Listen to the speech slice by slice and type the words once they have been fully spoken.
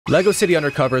LEGO City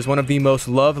Undercover is one of the most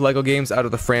loved LEGO games out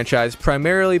of the franchise,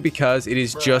 primarily because it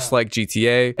is just like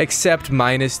GTA, except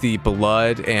minus the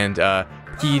blood and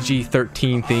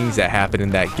PG-13 things that happen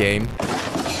in that game.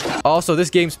 Also, this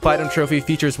game's Platinum Trophy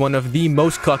features one of the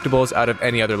most collectibles out of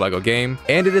any other LEGO game,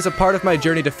 and it is a part of my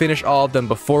journey to finish all of them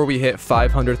before we hit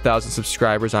 500,000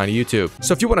 subscribers on YouTube.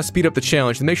 So if you want to speed up the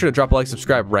challenge, then make sure to drop a like,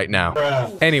 subscribe right now.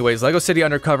 Anyways, LEGO City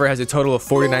Undercover has a total of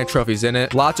 49 trophies in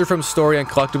it. Lots are from story and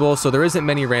collectibles, so there isn't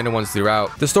many random ones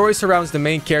throughout. The story surrounds the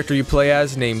main character you play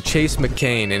as, named Chase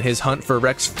McCain, and his hunt for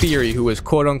Rex Fury, who is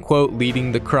quote-unquote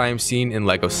leading the crime scene in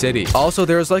LEGO City. Also,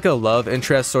 there's like a love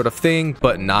interest sort of thing,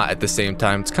 but not at the same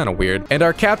time. It's kind of weird. And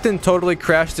our captain totally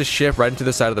crashed his ship right into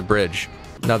the side of the bridge.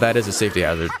 Now that is a safety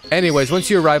hazard. Anyways, once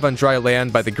you arrive on dry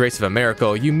land by the grace of a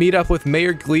miracle, you meet up with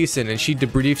Mayor Gleason and she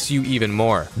debriefs you even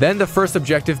more. Then the first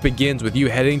objective begins with you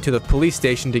heading to the police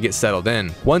station to get settled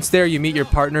in. Once there, you meet your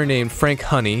partner named Frank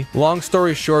Honey. Long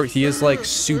story short, he is like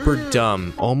super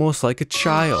dumb, almost like a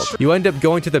child. You end up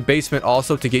going to the basement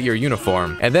also to get your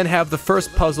uniform, and then have the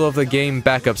first puzzle of the game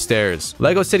back upstairs.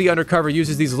 LEGO City Undercover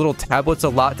uses these little tablets a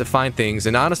lot to find things,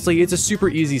 and honestly, it's a super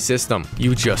easy system.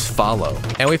 You just follow.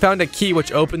 And we found a key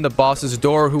which opened the boss's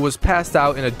door, who was passed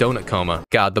out in a donut coma.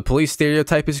 God, the police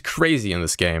stereotype is crazy in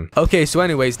this game. Okay, so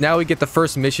anyways, now we get the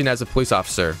first mission as a police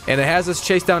officer, and it has us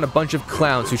chase down a bunch of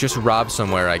clowns who just robbed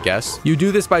somewhere, I guess. You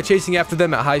do this by chasing after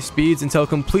them at high speeds until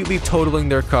completely totaling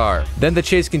their car. Then the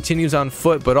chase continues on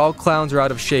foot, but all clowns are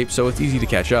out of shape, so it's easy to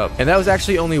catch up. And that was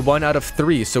actually only 1 out of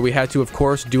 3, so we had to, of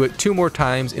course, do it 2 more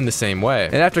times in the same way.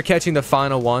 And after catching the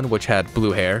final one, which had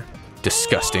blue hair,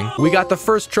 disgusting, we got the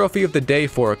first trophy of the day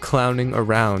for clowning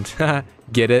around.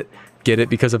 Get it? Get it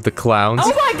because of the clowns?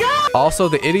 Oh my god! Also,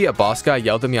 the idiot boss guy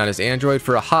yelled at me on his Android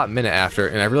for a hot minute after,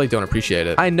 and I really don't appreciate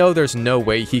it. I know there's no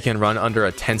way he can run under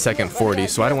a 10-second 40,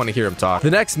 so I don't want to hear him talk.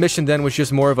 The next mission then was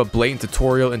just more of a blatant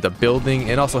tutorial into building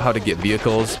and also how to get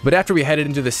vehicles. But after we headed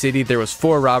into the city, there was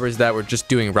 4 robbers that were just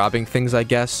doing robbing things, I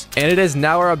guess. And it is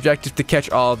now our objective to catch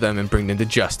all of them and bring them to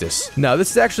justice. Now,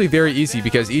 this is actually very easy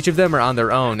because each of them are on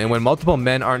their own, and when multiple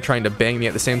men aren't trying to bang me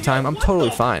at the same time, I'm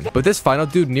totally fine. But this final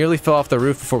dude nearly fell off the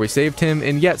roof before we saved him,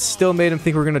 and yet still made him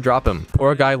think we were gonna drop him.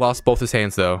 Poor guy lost both his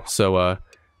hands though, so I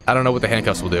don't know what the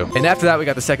handcuffs will do. And after that, we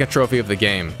got the second trophy of the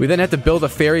game. We then had to build a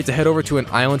ferry to head over to an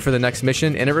island for the next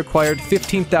mission, and it required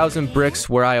 15,000 bricks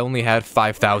where I only had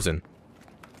 5,000.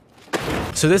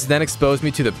 So this then exposed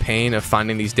me to the pain of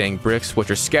finding these dang bricks, which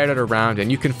are scattered around,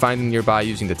 and you can find them nearby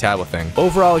using the tablet thing.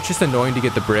 Overall, it's just annoying to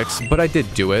get the bricks, but I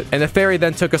did do it. And the ferry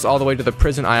then took us all the way to the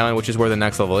prison island, which is where the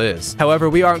next level is. However,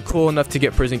 we aren't cool enough to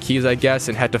get prison keys, I guess,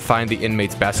 and had to find the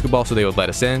inmates' basketball so they would let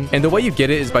us in. And the way you get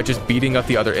it is by just beating up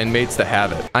the other inmates that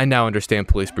have it. I now understand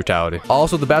police brutality.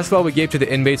 Also, the basketball we gave to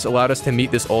the inmates allowed us to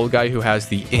meet this old guy who has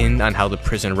the in on how the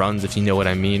prison runs, if you know what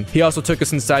I mean. He also took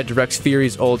us inside to Rex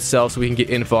Fury's old cell so we can get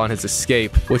info on his escape,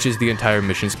 which is the entire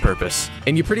mission's purpose.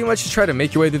 And you pretty much just try to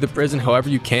make your way through the prison however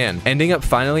you can, ending up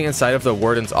finally inside of the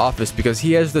warden's office because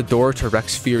he has the door to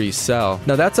Rex Fury's cell.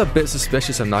 Now that's a bit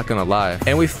suspicious, I'm not gonna lie.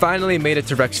 And we finally made it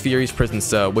to Rex Fury's prison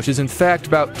cell, which is in fact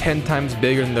about 10 times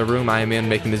bigger than the room I am in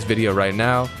making this video right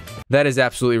now. That is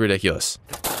absolutely ridiculous.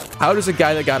 How does a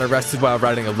guy that got arrested while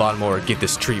riding a lawnmower get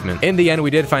this treatment? In the end,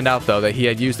 we did find out though that he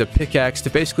had used a pickaxe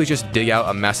to basically just dig out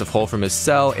a massive hole from his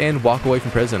cell and walk away from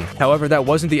prison. However, that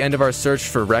wasn't the end of our search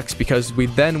for Rex because we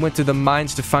then went to the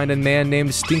mines to find a man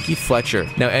named Stinky Fletcher.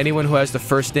 Now, anyone who has the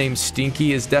first name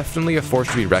Stinky is definitely a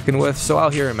force to be reckoned with, so I'll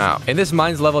hear him out. And this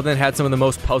mines level then had some of the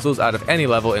most puzzles out of any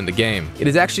level in the game. It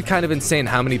is actually kind of insane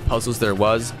how many puzzles there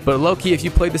was, but low-key, if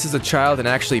you played this as a child and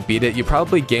actually beat it, you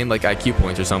probably gained like IQ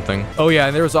points or something. Oh yeah,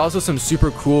 and there was also some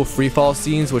super cool free-fall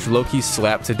scenes which low-key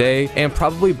slapped today and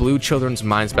probably blew children's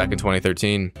minds back in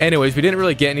 2013. Anyways, we didn't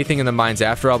really get anything in the mines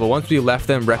after all, but once we left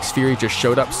them, Rex Fury just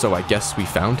showed up, so I guess we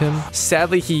found him.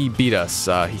 Sadly, he beat us.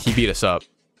 He beat us up.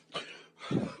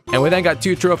 And we then got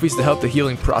 2 trophies to help the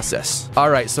healing process.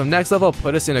 Alright, so next level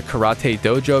put us in a karate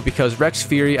dojo because Rex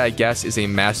Fury, I guess, is a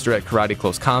master at karate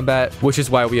close combat, which is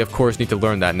why we of course need to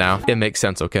learn that now. It makes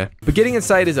sense, okay? But getting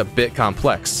inside is a bit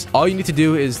complex. All you need to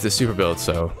do is the super build,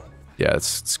 so yeah,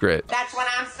 it's great. That's what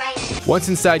I'm saying. Once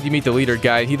inside, you meet the leader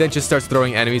guy, and he then just starts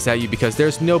throwing enemies at you because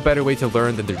there's no better way to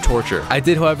learn than through torture. I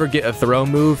did, however, get a throw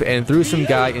move and threw some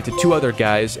guy into 2 other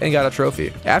guys and got a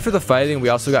trophy. After the fighting, we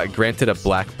also got granted a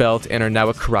black belt and are now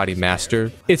a karate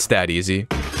master. It's that easy.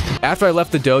 After I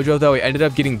left the dojo though, I ended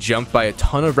up getting jumped by a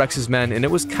ton of Rex's men, and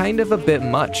it was kind of a bit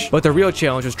much. But the real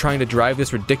challenge was trying to drive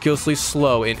this ridiculously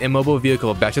slow and immobile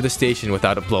vehicle back to the station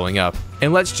without it blowing up.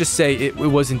 And let's just say it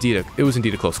was indeed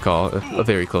a close call, a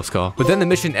very close call. But then the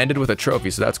mission ended with a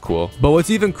trophy, so that's cool. But what's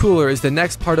even cooler is the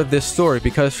next part of this story,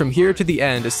 because from here to the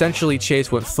end, essentially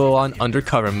Chase went full on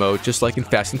undercover mode, just like in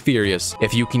Fast and Furious,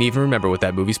 if you can even remember what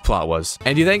that movie's plot was.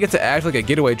 And you then get to act like a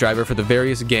getaway driver for the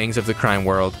various gangs of the crime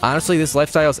world. Honestly, this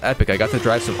lifestyle is epic. I got to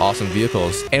drive some awesome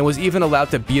vehicles, and was even allowed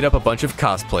to beat up a bunch of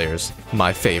cosplayers.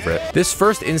 My favorite. This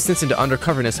first instance into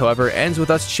undercoverness, however, ends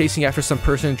with us chasing after some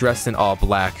person dressed in all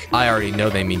black. I already know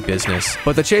they mean business.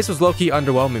 But the chase was low-key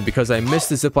underwhelming because I missed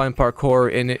the zipline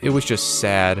parkour, and it was just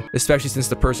sad, especially since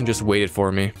the person just waited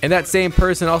for me. And that same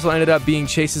person also ended up being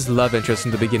Chase's love interest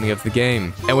in the beginning of the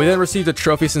game. And we then received a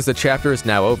trophy since the chapter is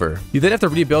now over. You then have to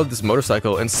rebuild this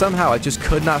motorcycle, and somehow I just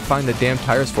could not find the damn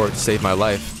tires for it to save my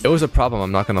life. It was a problem,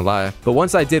 I'm not gonna lie. But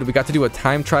once I did, we got to do a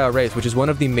time trial race, which is one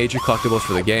of the major collectibles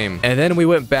for the game. And then we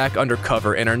went back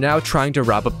undercover and are now trying to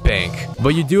rob a bank.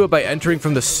 But you do it by entering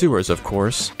from the sewers, of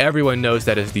course. Everyone knows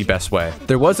that is the best way.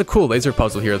 There was a cool laser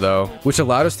puzzle here though, which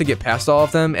allowed us to get past all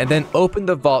of them and then open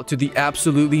the vault to the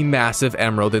absolutely massive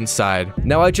emerald inside.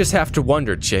 Now I just have to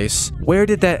wonder, Chase, where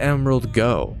did that emerald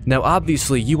go? Now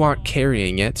obviously you aren't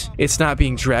carrying it. It's not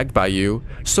being dragged by you,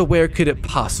 so where could it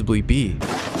possibly be?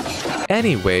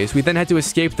 Anyways, we then had to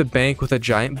escape the bank with a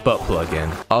giant butt plug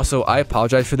in. Also, I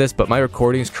apologize for this, but my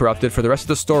recording is corrupted for the rest of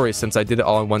the story since I did it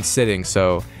all in one sitting,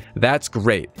 so that's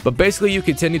great. But basically you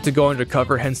continued to go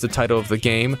undercover, hence the title of the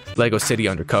game, Lego City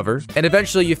Undercover. And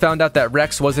eventually you found out that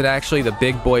Rex wasn't actually the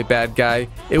big boy bad guy,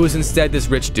 it was instead this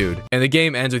rich dude. And the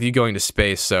game ends with you going to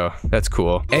space, so that's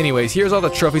cool. Anyways, here's all the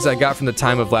trophies I got from the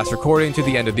time of last recording to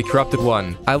the end of the corrupted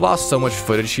one. I lost so much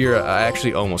footage here, I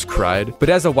actually almost cried. But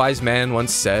as a wise man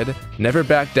once said, never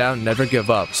back down, never give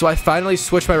up. So I finally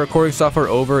switched my recording software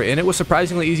over, and it was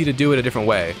surprisingly easy to do it a different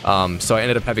way. So I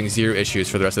ended up having zero issues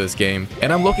for the rest of this game,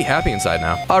 and I'm looking happy inside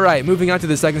now. Alright, moving on to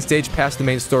the second stage past the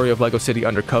main story of Lego City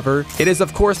Undercover. It is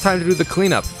of course time to do the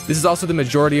cleanup. This is also the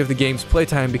majority of the game's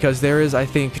playtime because there is, I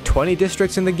think, 20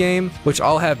 districts in the game, which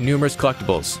all have numerous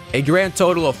collectibles. A grand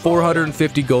total of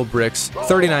 450 gold bricks,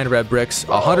 39 red bricks,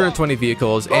 120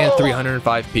 vehicles, and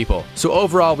 305 people. So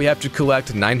overall, we have to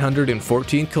collect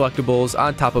 914 collectibles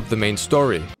on top of the main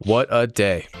story. What a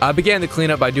day. I began the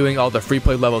cleanup by doing all the free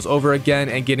play levels over again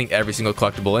and getting every single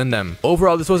collectible in them.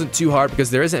 Overall, this wasn't too hard because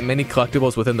there isn't many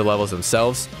collectibles within the levels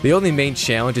themselves. The only main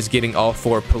challenge is getting all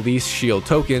 4 police shield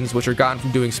tokens, which are gotten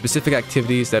from doing specific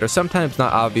activities that are sometimes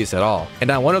not obvious at all.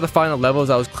 And on one of the final levels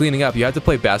I was cleaning up, you had to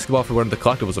play basketball for one of the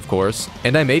collectibles, of course.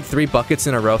 And I made 3 buckets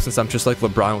in a row since I'm just like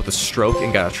LeBron with a stroke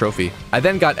and got a trophy. I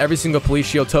then got every single police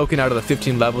shield token out of the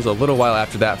 15 levels a little while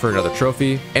after that for another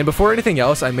trophy. And before anything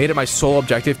else, I made it my sole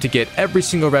objective to get every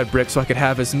single red brick so I could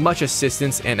have as much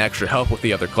assistance and extra help with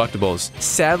the other collectibles.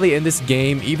 Sadly, in this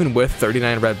game, even with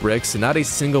 39 red bricks, not a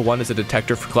single one is a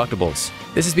detector for collectibles.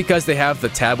 This is because they have the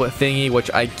tablet thingy,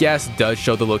 which I guess does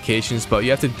show the locations, but you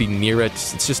have to be near it.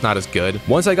 It's just not as good.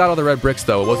 Once I got all the red bricks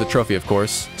though, it was a trophy of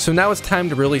course. So now it's time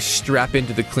to really strap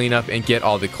into the cleanup and get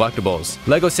all the collectibles.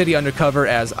 Lego City Undercover,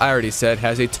 as I already said,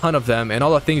 has a ton of them, and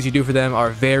all the things you do for them are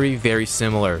very, very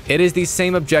similar. It is the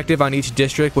same objective on each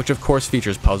district, which of course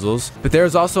features puzzles, but there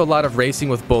is also a lot of racing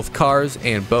with both cars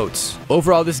and boats.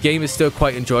 Overall, this game is still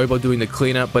quite enjoyable doing the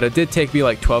cleanup, but it did take me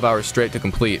like 12 hours straight to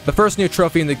complete. The first new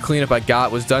trophy in the cleanup I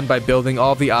got was done by building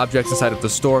all of the objects inside of the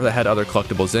store that had other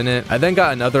collectibles in it. I then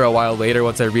got another a while later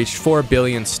once I reached 4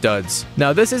 billion studs.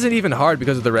 Now this isn't even hard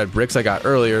because of the red bricks I got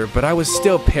earlier, but I was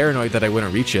still paranoid that I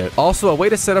wouldn't reach it. Also, a way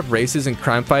to set up races and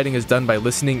crime fighting is done by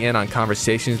listening in on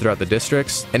conversations throughout the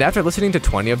districts, and after listening to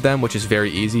 20 of them, which is very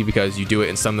easy because you do it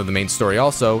in some of the main story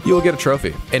also, you will get a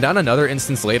trophy. And on another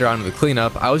instance later on in the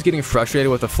cleanup, I was getting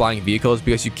frustrated with the flying vehicles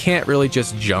because you can't really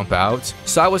just jump out,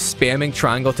 so I was spamming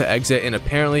triangle to exit, and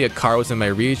apparently a car was in my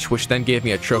reach, which then gave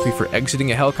me a trophy for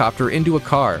exiting a helicopter into a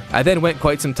car. I then went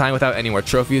quite some time without any more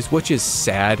trophies, which is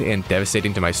sad and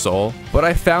devastating to my soul, but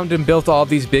I found and built all of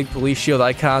these big police shield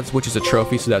icons, which is a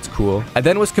trophy, so that's cool. I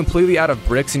then was completely out of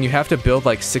bricks, and you have to build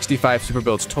like 65 super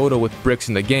builds total with bricks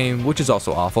in the game, which is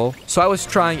also awful. So I was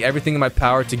trying everything in my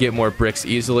power to get more bricks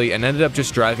easily and ended up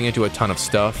just driving into a ton of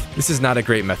stuff. This is not a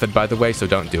great method, by the way, so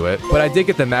don't do it. But I did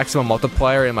get the maximum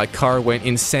multiplier and my car went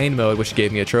insane mode, which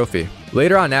gave me a trophy.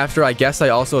 Later on after, I guess I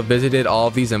also visited all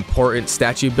of these important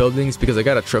statue buildings because I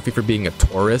got a trophy for being a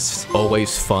tourist.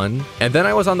 Always fun. And then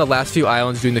I was on the last few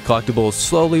islands doing the collectibles,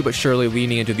 slowly but surely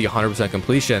leaning into the 100%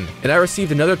 completion. And I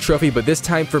received another trophy, but this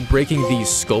time for breaking these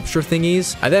sculpture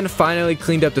thingies. I then finally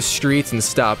cleaned up the streets and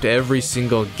stopped every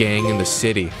single gang in the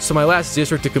city. So my last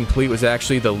district to complete was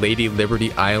actually the Lady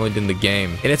Liberty Island in the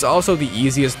game. And it's also the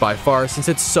easiest by far since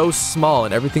it's so small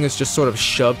and everything is just sort of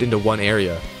shoved into one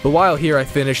area. But while here, I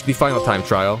finished the final time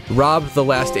trial, robbed the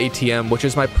last ATM, which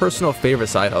is my personal favorite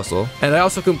side hustle, and I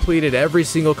also completed every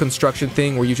single construction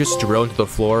thing where you just drone to the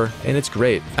floor, and it's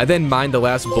great. I then mined the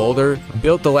last boulder,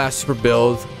 built the last super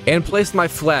build, and placed my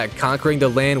flag, conquering the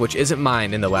land which isn't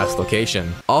mine in the last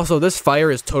location. Also, this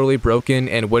fire is totally broken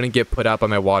and wouldn't get put out by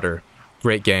my water.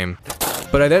 Great game.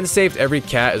 But I then saved every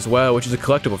cat as well, which is a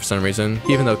collectible for some reason,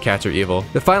 even though cats are evil.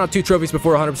 The final 2 trophies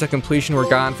before 100% completion were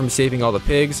gotten from saving all the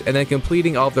pigs, and then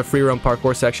completing all of the free roam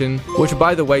parkour section, which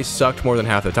by the way sucked more than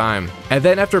half the time. And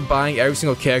then after buying every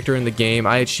single character in the game,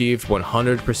 I achieved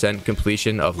 100%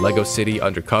 completion of Lego City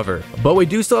Undercover. But we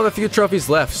do still have a few trophies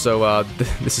left, so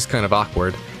this is kind of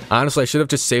awkward. Honestly, I should have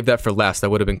just saved that for last. That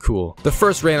would have been cool. The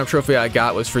first random trophy I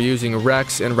got was for using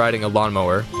Rex and riding a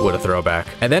lawnmower. What a throwback.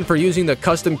 And then for using the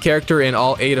custom character in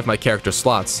all 8 of my character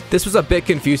slots. This was a bit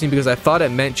confusing because I thought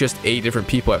it meant just 8 different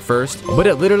people at first, but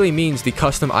it literally means the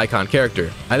custom icon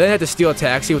character. I then had to steal a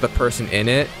taxi with a person in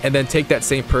it, and then take that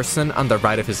same person on the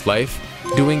ride of his life,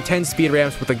 doing 10 speed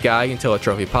ramps with a guy until a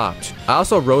trophy popped. I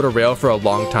also rode a rail for a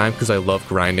long time because I love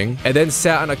grinding, and then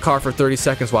sat on a car for 30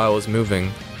 seconds while I was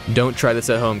moving. Don't try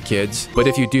this at home, kids, but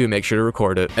if you do, make sure to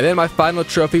record it. And then my final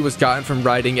trophy was gotten from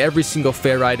riding every single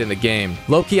fair ride in the game.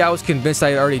 Low-key, I was convinced I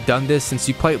had already done this since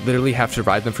you quite literally have to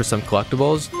ride them for some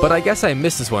collectibles, but I guess I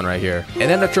missed this one right here. And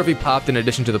then the trophy popped in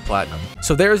addition to the platinum.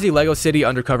 So there's the Lego City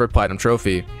Undercover Platinum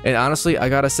Trophy. And honestly, I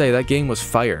gotta say, that game was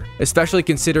fire, especially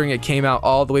considering it came out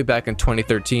all the way back in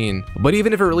 2013. But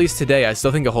even if it released today, I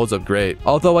still think it holds up great.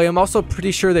 Although I am also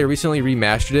pretty sure they recently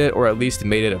remastered it, or at least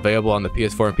made it available on the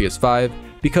PS4 and PS5,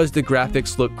 because the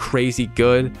graphics look crazy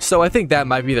good, so I think that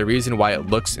might be the reason why it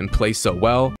looks and plays so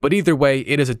well. But either way,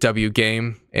 it is a W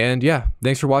game, and yeah,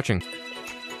 thanks for watching.